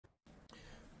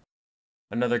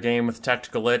Another game with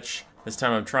Tactical Lich. This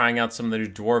time I'm trying out some of the new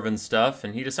Dwarven stuff,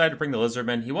 and he decided to bring the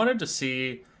Lizardmen. He wanted to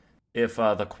see if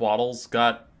the Quaddles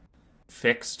got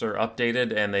fixed or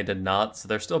updated, and they did not, so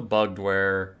they're still bugged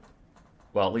where,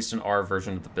 well, at least in our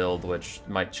version of the build, which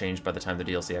might change by the time the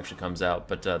DLC actually comes out,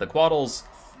 but the Quaddles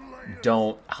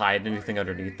don't hide anything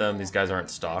underneath them. These guys aren't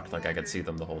stocked, like I could see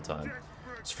them the whole time.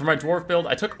 So for my Dwarf build,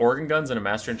 I took Organ Guns and a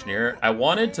Master Engineer. I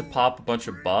wanted to pop a bunch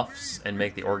of buffs and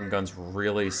make the Organ Guns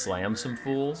really slam some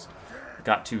fools.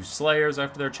 Got 2 Slayers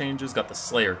after their changes, got the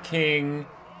Slayer King.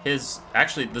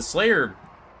 Actually, the Slayer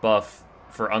buff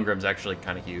for Ungrim's actually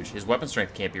kind of huge. His weapon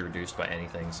strength can't be reduced by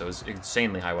anything, so his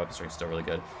insanely high weapon strength is still really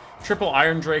good. Triple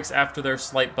Irondrakes after their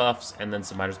slight buffs, and then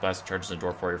some Midas Blast charges and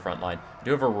Dwarf Warrior frontline. I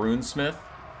do have a Runesmith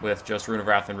with just Rune of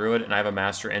Wrath and Ruin, and I have a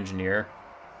Master Engineer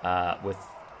with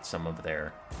some of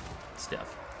their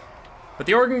stuff. But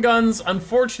the Organ Guns,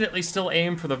 unfortunately, still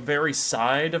aim for the very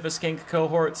side of a Skink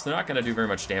cohort, so they're not going to do very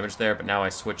much damage there, but now I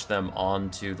switch them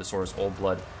onto the Saurus Old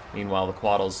Blood. Meanwhile, the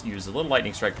Quaddles use a little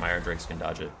Lightning Strike, my Irondrakes can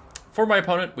dodge it. For my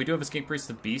opponent, we do have a Skink Priest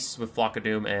of Beasts with Flock of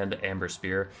Doom and Amber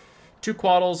Spear. 2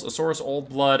 Quaddles, a Saurus Old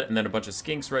Blood, and then a bunch of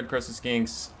Skinks, Red Crested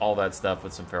Skinks, all that stuff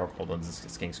with some Feral Cold Ones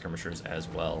and Skink Skirmishers as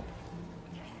well.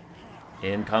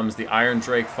 In comes the Iron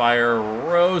Drake Fire,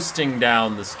 roasting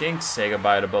down the Skinks. Say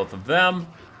goodbye to both of them.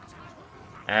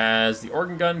 As the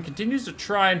Organ Gun continues to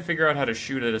try and figure out how to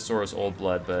shoot at a Saurus Old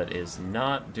Blood, but is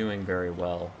not doing very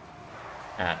well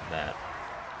at that.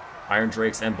 Iron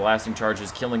Drakes and Blasting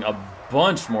Charges killing a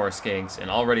bunch more Skinks, and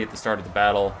already at the start of the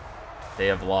battle, they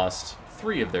have lost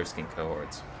 3 of their Skink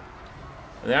cohorts.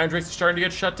 And the Iron Drakes are starting to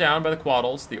get shut down by the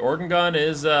Quaddles. The Organ Gun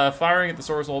is firing at the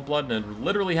Saurus Old Blood, and it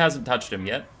literally hasn't touched him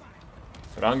yet.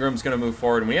 But Ungrim's going to move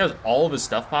forward, and when he has all of his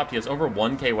stuff popped, he has over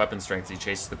 1k weapon strength. He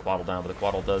chases the Quaddle down, but the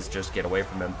Quaddle does just get away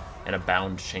from him, and a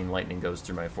bound Chain Lightning goes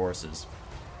through my forces.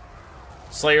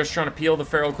 Slayer's trying to peel the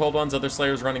Feral Cold Ones, other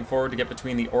Slayers running forward to get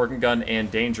between the Organ Gun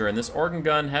and danger, and this Organ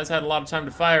Gun has had a lot of time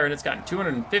to fire, and it's gotten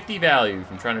 250 value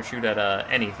from trying to shoot at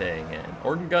anything, and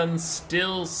Organ Guns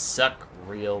still suck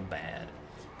real bad.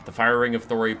 The Fire Ring of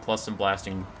Thori plus some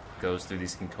blasting goes through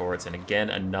these Skink cohorts, and again,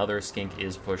 another Skink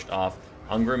is pushed off.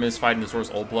 Ungrim is fighting the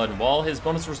Saurus Old Blood, and while his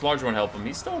bonus Saurus Large won't help him,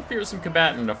 he's still a fearsome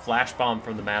combatant, and a Flash Bomb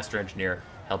from the Master Engineer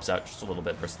helps out just a little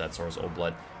bit versus that Saurus Old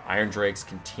Blood. Iron Drakes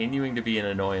continuing to be an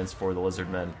annoyance for the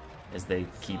Lizardmen as they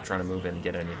keep trying to move in and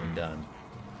get anything done.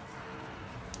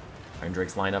 Iron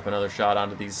Drakes line up another shot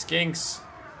onto these Skinks.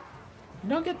 You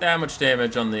don't get that much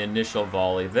damage on the initial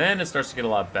volley, then it starts to get a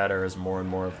lot better as more and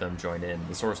more of them join in.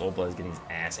 The Saurus Old Blood is getting his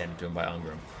ass handed to him by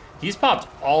Ungrim. He's popped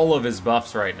all of his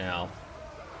buffs right now,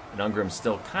 and Ungrim's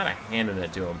still kind of handing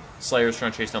it to him. Slayer's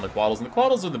trying to chase down the Quaddles, and the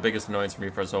Quaddles are the biggest annoyance for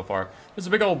me so far. There's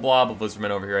a big old blob of Lizardmen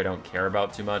over here I don't care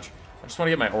about too much. I just want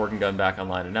to get my Organ Gun back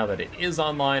online, and now that it is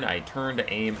online, I turn to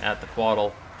aim at the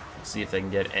Quaddle, see if they can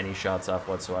get any shots off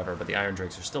whatsoever, but the Iron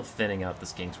Drakes are still thinning out the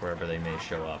Skinks wherever they may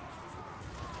show up.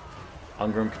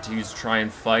 Ungrim continues to try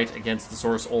and fight against the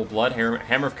Saurus Old Blood.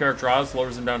 Hammer of Characterized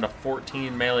lowers him down to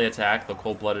 14 melee attack, though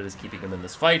Cold-Blooded is keeping him in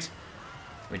this fight.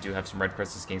 We do have some Red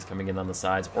Crested Skinks coming in on the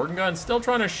sides. Organ Gun still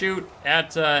trying to shoot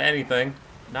at anything.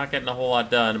 Not getting a whole lot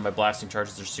done, and my Blasting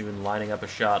Charges are soon lining up a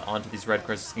shot onto these Red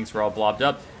Crested Skinks who are all blobbed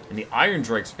up. And the Iron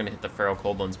Drakes are going to hit the Feral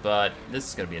Cold Ones, but this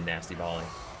is going to be a nasty volley.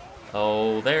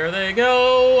 Oh, there they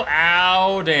go!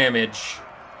 Ow, damage.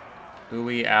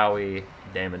 Ooey, owie,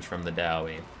 damage from the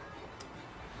Dowie.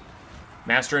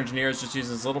 Master Engineer is just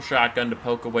using his little shotgun to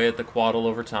poke away at the Quaddle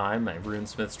over time. My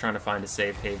Runesmith's trying to find a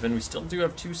safe haven. We still do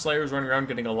have 2 Slayers running around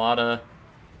getting a lot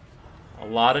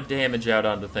of damage out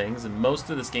onto things, and most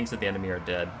of the Skinks at the enemy are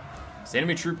dead. So the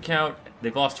enemy troop count,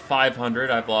 they've lost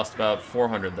 500. I've lost about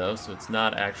 400 though, so it's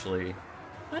not actually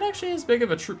as big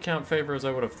of a troop count favor as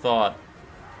I would have thought.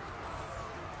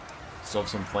 Still have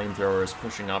some flamethrowers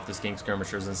pushing off the Skink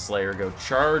Skirmishers, and Slayer go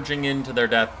charging into their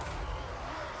death.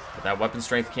 But that weapon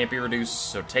strength can't be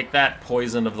reduced, so take that,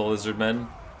 Poison of the Lizardmen.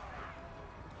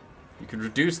 You can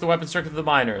reduce the weapon strength of the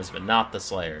Miners, but not the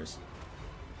Slayers.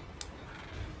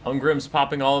 Ungrim's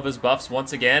popping all of his buffs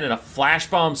once again, and a Flash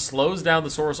Bomb slows down the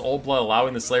Saurus Old Blood,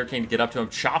 allowing the Slayer King to get up to him,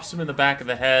 chops him in the back of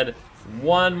the head.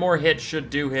 One more hit should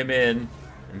do him in,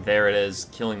 and there it is,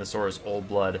 killing the Saurus Old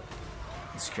Blood,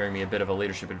 securing me a bit of a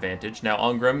leadership advantage. Now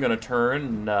Ungrim going to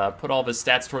turn and put all of his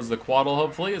stats towards the Quaddle,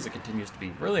 hopefully, as it continues to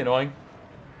be really annoying.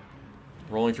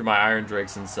 Rolling through my Iron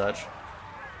Drakes and such.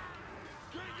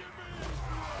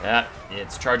 Yeah,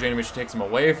 its charge animation takes him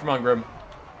away from Ungrim.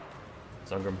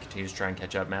 So Ungrim continues to try and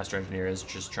catch up. Master Engineer is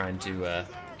just trying to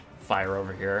fire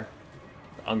over here.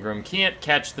 Ungrim can't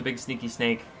catch the big sneaky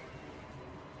snake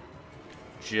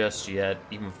just yet.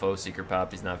 Even Foe Seeker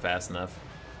popped, he's not fast enough.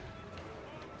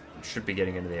 should be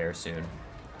getting into the air soon.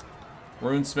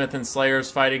 Runesmith and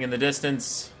Slayers fighting in the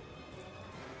distance.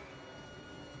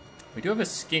 We do have a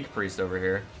Skink Priest over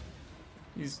here.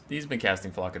 He's been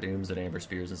casting Flock of Dooms and Amber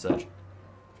Spears and such.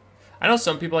 I know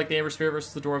some people like the Amber Spear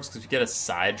versus the Dwarves because if you get a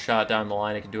side shot down the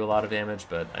line, it can do a lot of damage,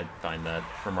 but I find that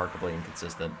remarkably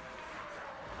inconsistent.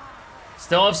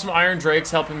 Still have some Irondrakes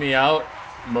helping me out,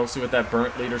 mostly with that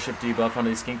burnt leadership debuff on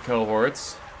these Skink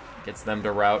cohorts. Gets them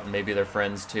to rout, and maybe their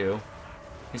friends too.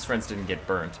 These friends didn't get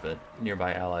burnt, but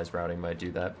nearby allies routing might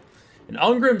do that. And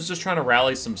Ungrim's just trying to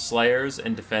rally some Slayers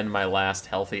and defend my last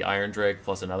healthy Irondrake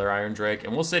plus another Irondrake.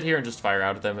 And we'll sit here and just fire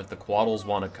out at them. If the Quaddles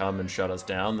want to come and shut us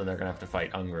down, then they're going to have to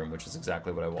fight Ungrim, which is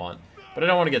exactly what I want. But I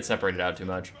don't want to get separated out too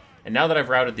much. And now that I've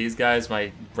routed these guys,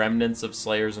 my remnants of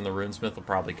Slayers and the Runesmith will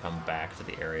probably come back to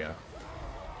the area.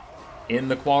 In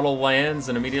the Quaddle lands,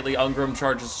 and immediately Ungrim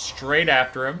charges straight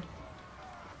after him.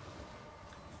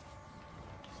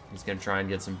 He's going to try and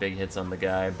get some big hits on the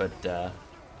guy, but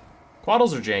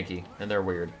Quaddles are janky, and they're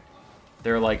weird.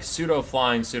 They're like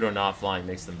pseudo-flying, pseudo-not-flying,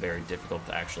 makes them very difficult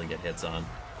to actually get hits on.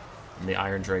 And the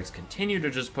Irondrakes continue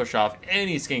to just push off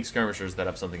any Skink Skirmishers that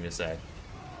have something to say.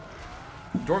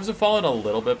 Dwarves have fallen a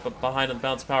little bit behind on the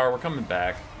bounce power. We're coming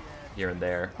back here and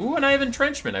there. Ooh, and I have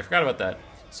Entrenchment. I forgot about that.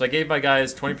 So I gave my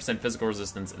guys 20% physical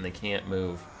resistance, and they can't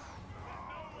move.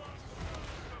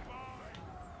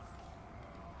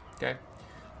 Okay.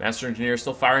 Master Engineer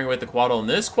still firing away at the Quaddle, and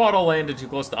this Quaddle landed too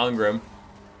close to Ungrim.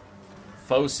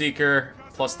 Foe Seeker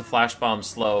plus the Flash Bomb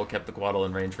slow kept the Quaddle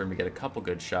in range for him to get a couple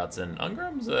good shots in.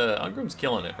 Ungrim's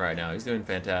killing it right now. He's doing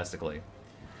fantastically.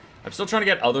 I'm still trying to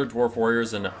get other Dwarf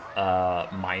Warriors and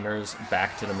Miners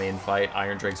back to the main fight.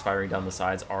 Irondrakes firing down the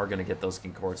sides are going to get those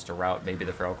Skink cohorts to rout. Maybe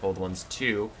the Feral Cold ones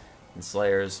too. And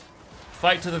Slayers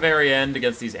fight to the very end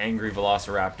against these angry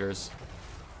Velociraptors.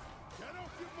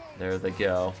 There they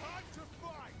go.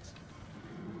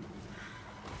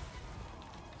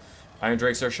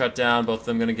 Irondrakes are shut down, both of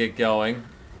them going to get going.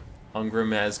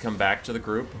 Ungrim has come back to the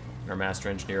group. Our Master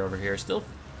Engineer over here still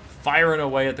firing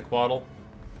away at the Quaddle.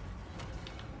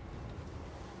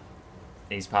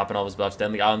 He's popping all his buffs.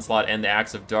 Then the Onslaught and the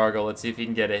Axe of Dargo. Let's see if he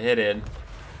can get a hit in.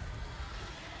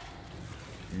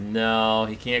 No,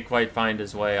 he can't quite find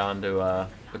his way onto the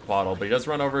Quaddle, but he does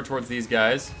run over towards these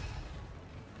guys.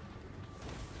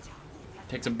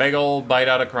 Takes a big old bite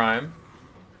out of crime.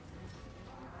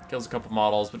 Kills a couple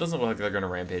models, but doesn't look like they're going to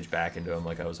rampage back into him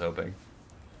like I was hoping.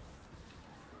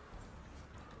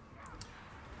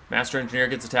 Master Engineer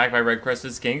gets attacked by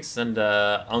red-crested skinks, and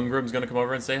Ungrim's going to come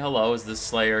over and say hello as this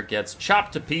Slayer gets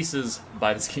chopped to pieces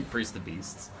by the Skink Priest of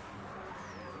Beasts.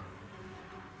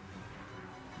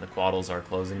 The Quaddles are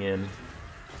closing in.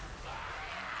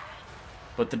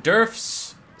 But the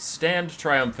Dwarfs stand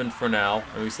triumphant for now,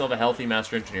 and we still have a healthy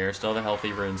Master Engineer, still have a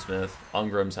healthy Runesmith.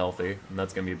 Ungrim's healthy, and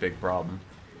that's going to be a big problem.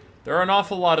 There are an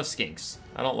awful lot of Skinks.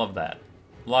 I don't love that.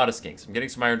 A lot of Skinks. I'm getting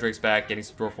some Irondrakes back, getting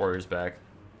some Dwarf Warriors back.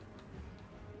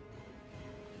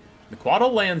 The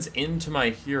Quaddle lands into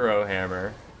my Hero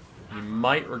Hammer. He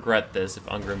might regret this if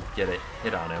Ungrim could get a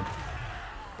hit on him.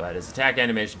 But his attack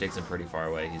animation takes him pretty far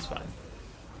away. He's fine.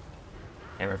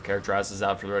 Hammer of Characterizes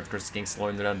out for the Red Crest Skink,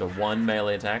 slowing them down to 1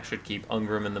 melee attack. Should keep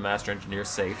Ungrim and the Master Engineer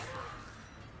safe.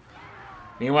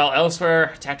 Meanwhile,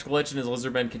 elsewhere, Tactical Lich and his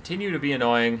Lizardmen continue to be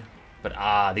annoying.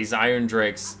 But these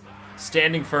Irondrakes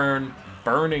standing firm,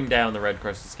 burning down the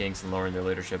red-crested skinks and lowering their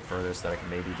leadership further so that I can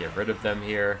maybe get rid of them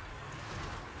here.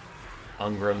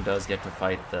 Ungrim does get to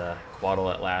fight the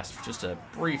Quaddle at last for just a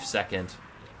brief second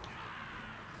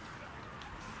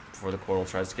before the Quaddle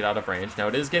tries to get out of range. Now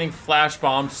it is getting flash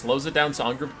bombed, slows it down so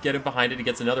Ungrim can get it behind it. He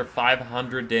gets another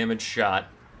 500 damage shot.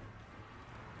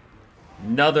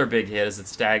 Another big hit as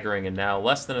it's staggering, and now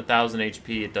less than 1,000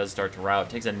 HP. It does start to rout.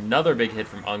 Takes another big hit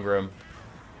from Ungrim.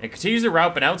 It continues to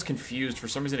rout, but now it's confused. For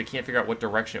some reason, it can't figure out what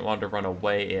direction it wanted to run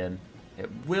away in. It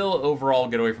will overall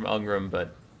get away from Ungrim,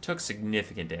 but took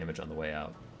significant damage on the way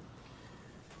out.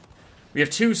 We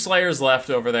have 2 Slayers left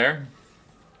over there.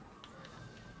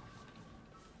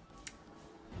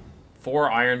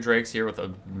 4 Irondrakes here with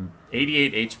a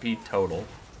 88 HP total.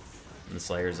 And the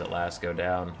Slayers at last go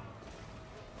down.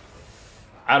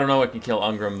 I don't know what can kill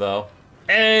Ungrim, though.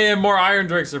 Hey, more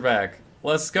Irondrakes are back.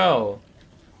 Let's go.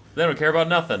 They don't care about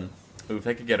nothing. Ooh, if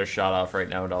they could get a shot off right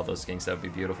now into all those skinks, that would be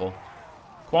beautiful.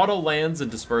 Quaddle lands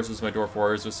and disperses my Dwarf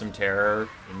Warriors with some terror.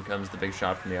 In comes the big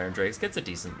shot from the Irondrakes. Gets a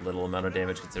decent little amount of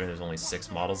damage considering there's only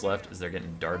 6 models left as they're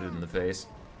getting darted in the face.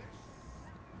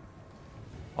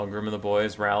 Ungrim and the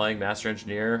boys rallying. Master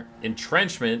Engineer.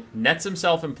 Entrenchment. Nets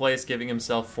himself in place, giving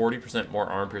himself 40% more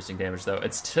arm-piercing damage, though.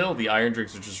 It's still the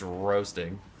Irondrakes are just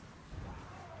roasting.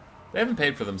 They haven't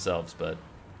paid for themselves, but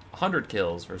 100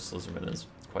 kills versus Lizardman is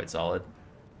quite solid.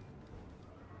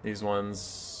 These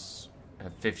ones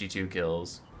have 52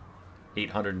 kills,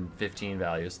 815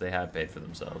 values. So they have paid for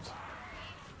themselves.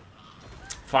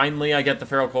 Finally, I get the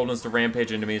Feral Coldness to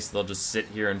rampage into me, so they'll just sit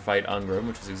here and fight Ungrim,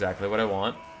 which is exactly what I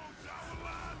want.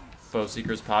 Foe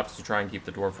Seekers pops to try and keep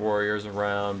the Dwarf Warriors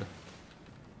around.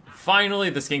 Finally,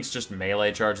 the Skinks just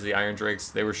melee charged the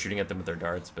Irondrakes. They were shooting at them with their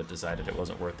darts, but decided it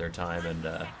wasn't worth their time and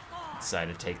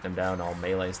decided to take them down all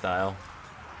melee style.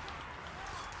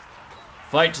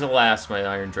 Fight to the last, my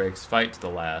Irondrakes. Fight to the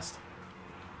last.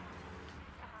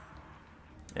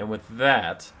 And with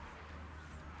that,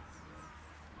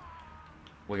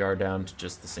 we are down to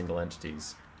just the single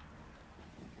entities.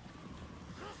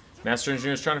 Master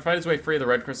Engineer is trying to fight his way free of the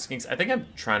Red Crest Skinks. I think I'm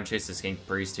trying to chase the Skink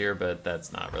Priest here, but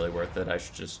that's not really worth it. I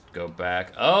should just go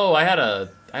back. Oh, I had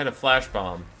a flash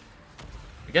bomb.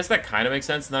 I guess that kind of makes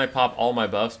sense, and then I pop all my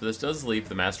buffs, but this does leave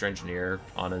the Master Engineer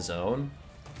on his own.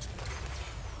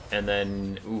 And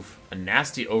then, oof, a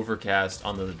nasty overcast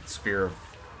on the Spear of...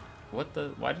 What the...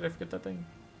 Why did I forget that thing?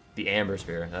 The Amber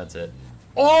Spear, that's it.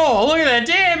 Oh, look at that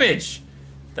damage!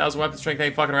 1,000 weapon strength,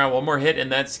 ain't fucking around. One more hit,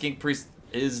 and that Skink Priest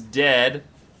is dead.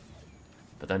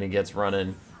 But then he gets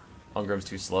running. Ungrim's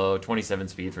too slow. 27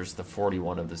 speed versus the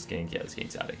 41 of the Skink. Yeah, the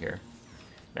Skink's out of here.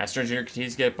 Master Engineer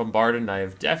continues to get bombarded, and I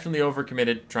have definitely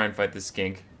overcommitted to try and fight this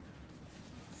Skink.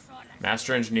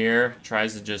 Master Engineer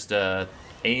tries to just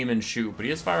aim and shoot, but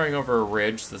he is firing over a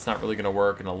ridge, so that's not really going to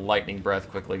work, and a Lightning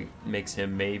Breath quickly makes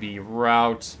him maybe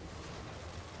rout.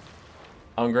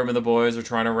 Ungrim and the boys are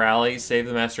trying to rally, save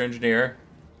the Master Engineer,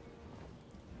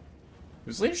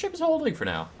 whose leadership is holding for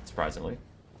now, surprisingly.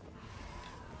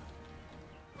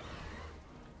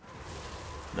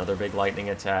 Another big lightning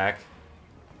attack.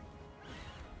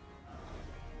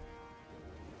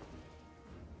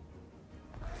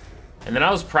 And then I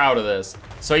was proud of this.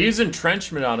 So I used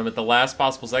Entrenchment on him at the last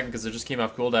possible second because it just came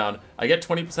off cooldown. I get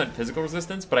 20% physical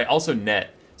resistance, but I also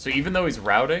net. So even though he's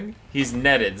routing, he's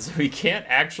netted. So he can't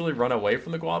actually run away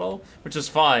from the Quaddle, which is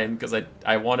fine because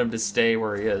I want him to stay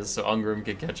where he is so Ungrim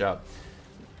can catch up.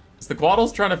 So the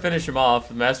Quaddle's trying to finish him off.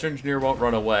 The Master Engineer won't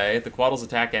run away. The Quaddle's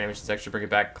attack animations actually bring it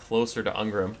back closer to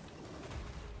Ungrim.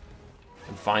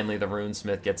 And finally, the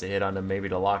Runesmith gets a hit on him, maybe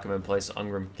to lock him in place.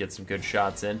 Ungrim gets some good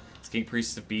shots in. Skink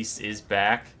Priest of Beasts is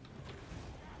back.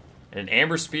 And an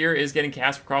Amber Spear is getting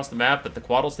cast across the map, but the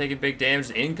Quaddle's taking big damage.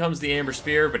 In comes the Amber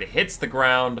Spear, but it hits the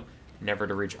ground, never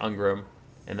to reach Ungrim.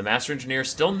 And the Master Engineer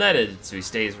still netted, so he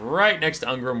stays right next to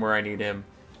Ungrim where I need him.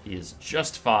 He is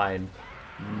just fine.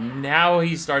 Now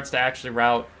he starts to actually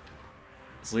rout.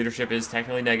 His leadership is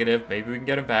technically negative. Maybe we can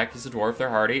get him back. He's a dwarf. They're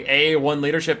hardy. A1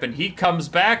 leadership, and he comes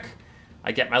back.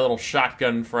 I get my little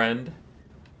shotgun friend.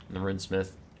 And the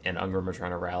Runesmith and Ungrim are trying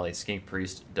to rally. Skink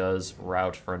Priest does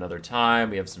rout for another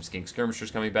time. We have some Skink Skirmishers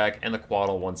coming back. And the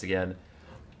Quaddle once again.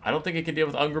 I don't think it can deal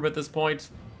with Ungrim at this point.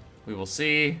 We will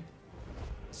see.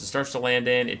 As it starts to land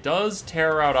in, it does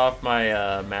tear out off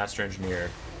my Master Engineer.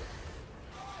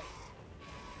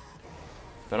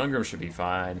 But Ungrim should be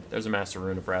fine. There's a Master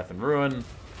Rune of Wrath and Ruin.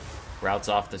 Routs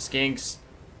off the Skinks.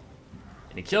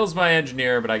 And he kills my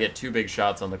Engineer, but I get 2 big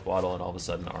shots on the Quaddle, and all of a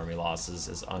sudden army losses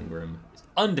as Ungrim is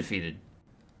undefeated.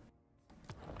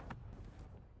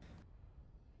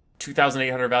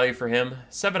 2,800 value for him.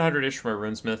 700-ish from a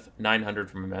Runesmith.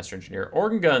 900 from a Master Engineer.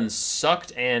 Organ Gun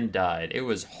sucked and died. It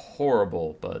was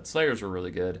horrible, but Slayers were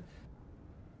really good.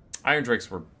 Irondrakes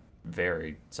were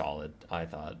very solid, I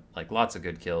thought. Like, lots of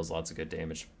good kills, lots of good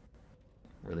damage.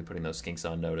 Really putting those Skinks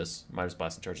on notice. Midas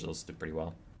Blast and Charges also did pretty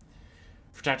well.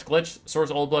 For Tactical Glitch, Source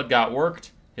Old Blood got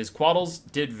worked. His Quaddles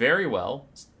did very well.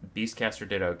 Beastcaster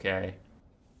did okay.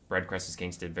 Red Crested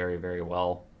Skinks did very, very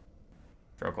well.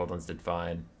 Feral Coldlands did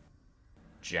fine.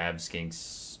 Jab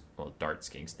Skinks, well, Dart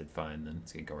Skinks did fine, then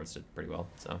Skink Guards did pretty well.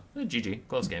 So, GG.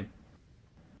 Close game.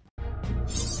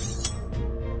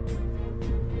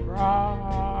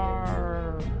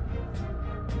 Roar.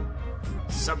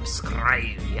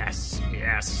 Subscribe, yes,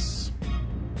 yes.